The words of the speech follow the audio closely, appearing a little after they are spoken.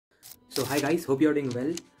So hi guys, hope you are doing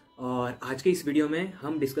well. और आज के इस वीडियो में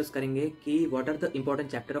हम डिस्कस करेंगे कि what are the important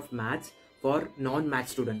chapter of maths for non math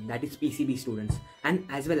student, that is PCB students, and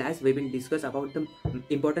as well as we will discuss about the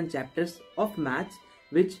important chapters of maths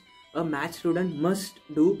which a math student must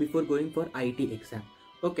do before going for IAT exam.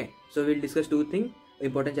 Okay, so we'll discuss two things: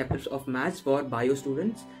 important chapters of maths for bio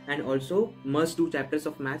students and also must do chapters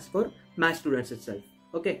of maths for math students itself.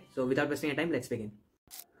 Okay, so without wasting any time, let's begin.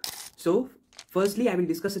 So firstly, I will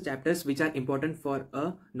discuss the chapters which are important for a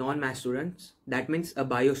non-math students, that means a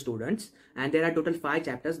bio students, and there are total 5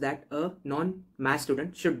 chapters that a non-math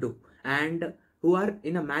student should do, and who are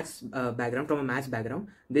in a maths background, from a maths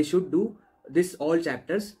background, they should do this all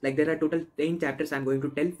chapters. Like there are total 10 chapters I'm going to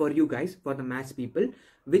tell for you guys, for the maths people,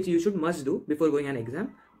 which you should must do before going an exam,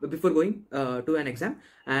 before going to an exam.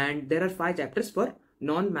 And there are 5 chapters for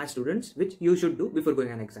non-math students which you should do before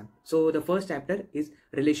going an exam. So the first chapter is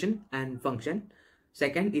relation and function,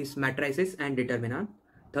 second is matrices and determinant,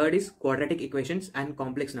 third is quadratic equations and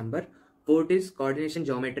complex number, fourth is coordination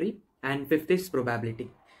geometry, and fifth is probability.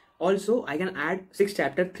 Also I can add 6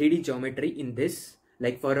 chapter 3D geometry in this.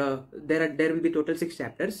 Like for a there will be total 6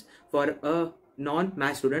 chapters for a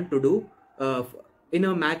non-math student to do in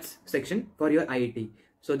a maths section for your IAT.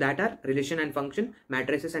 So that are relation and function,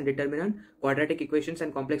 matrices and determinant, quadratic equations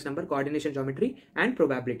and complex number, coordination geometry, and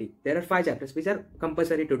probability. There are 5 chapters which are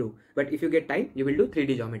compulsory to do, but if you get time you will do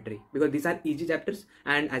 3D geometry, because these are easy chapters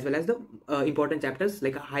and as well as the important chapters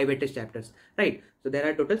like high weightage chapters, right? So there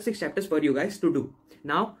are total 6 chapters for you guys to do.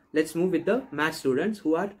 Now let's move with the math students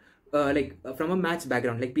who are from a maths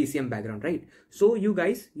background, like PCM background, right? So you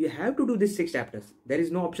guys, you have to do these 6 chapters. There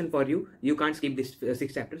is no option for you. You can't skip this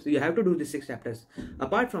 6 chapters. So you have to do these 6 chapters.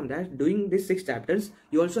 Apart from that, doing these 6 chapters,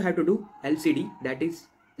 you also have to do LCD, that is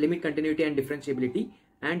limit, continuity and differentiability,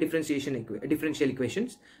 and differential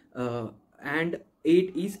equations. And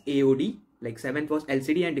 8 is AOD, like 7th was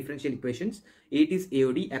LCD and differential equations. 8 is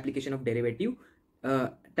AOD, application of derivative.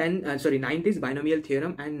 9th is binomial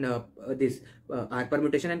theorem and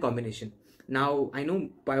permutation and combination. Now I know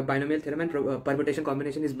binomial theorem and permutation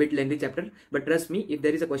combination is bit lengthy chapter, but trust me, if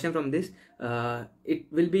there is a question from this, it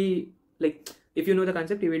will be like, if you know the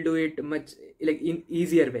concept, you will do it much like in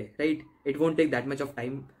easier way, right? It won't take that much of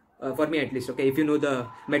time, for me at least. Okay, if you know the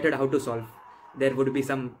method how to solve. There would be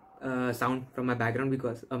some sound from my background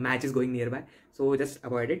because a match is going nearby, so just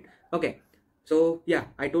avoid it. Okay, so yeah,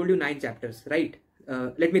 I told you 9 chapters, right?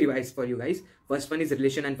 Let me revise for you guys. First one is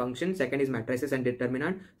relation and function, second is matrices and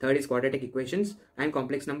determinant, third is quadratic equations and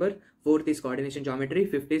complex number, fourth is coordination geometry,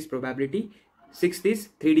 fifth is probability, sixth is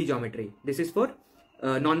 3D geometry. This is for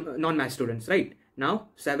non-math students, right? Now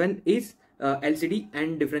 7 is LCD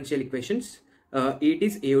and differential equations, 8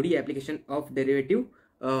 is AOD, application of derivative,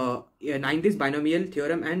 9th is binomial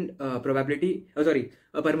theorem and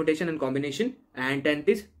permutation and combination, and 10th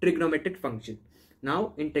is trigonometric function.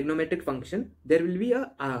 Now in trigonometric function there will be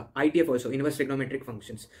a ITF also, inverse trigonometric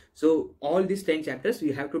functions. So all these 10 chapters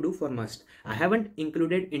you have to do for must. I haven't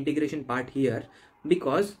included integration part here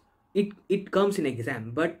because it comes in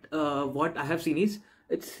exam, but what I have seen is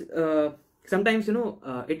it's sometimes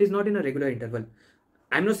it is not in a regular interval.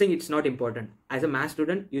 I'm not saying it's not important. As a math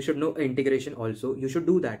student you should know integration also, you should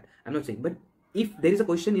do that. I'm not saying, but if there is a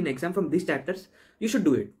question in exam from these chapters, you should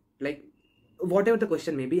do it. Like whatever the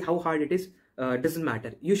question may be, how hard it is, doesn't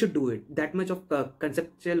matter, you should do it. That much of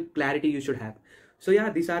conceptual clarity you should have. So yeah,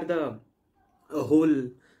 these are the whole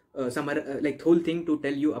whole thing to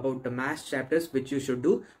tell you about the math chapters which you should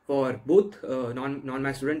do for both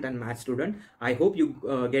non-math student and math student. I hope you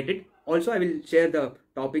get it. Also I will share the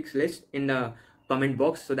topics list in the comment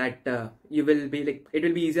box, so that you will be like, it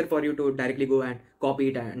will be easier for you to directly go and copy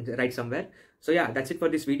it and write somewhere. So yeah, that's it for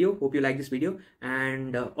this video. Hope you like this video,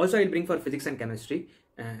 and also I'll bring for physics and chemistry.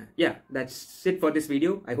 Yeah, that's it for this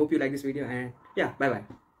video. I hope you like this video, and yeah, bye bye.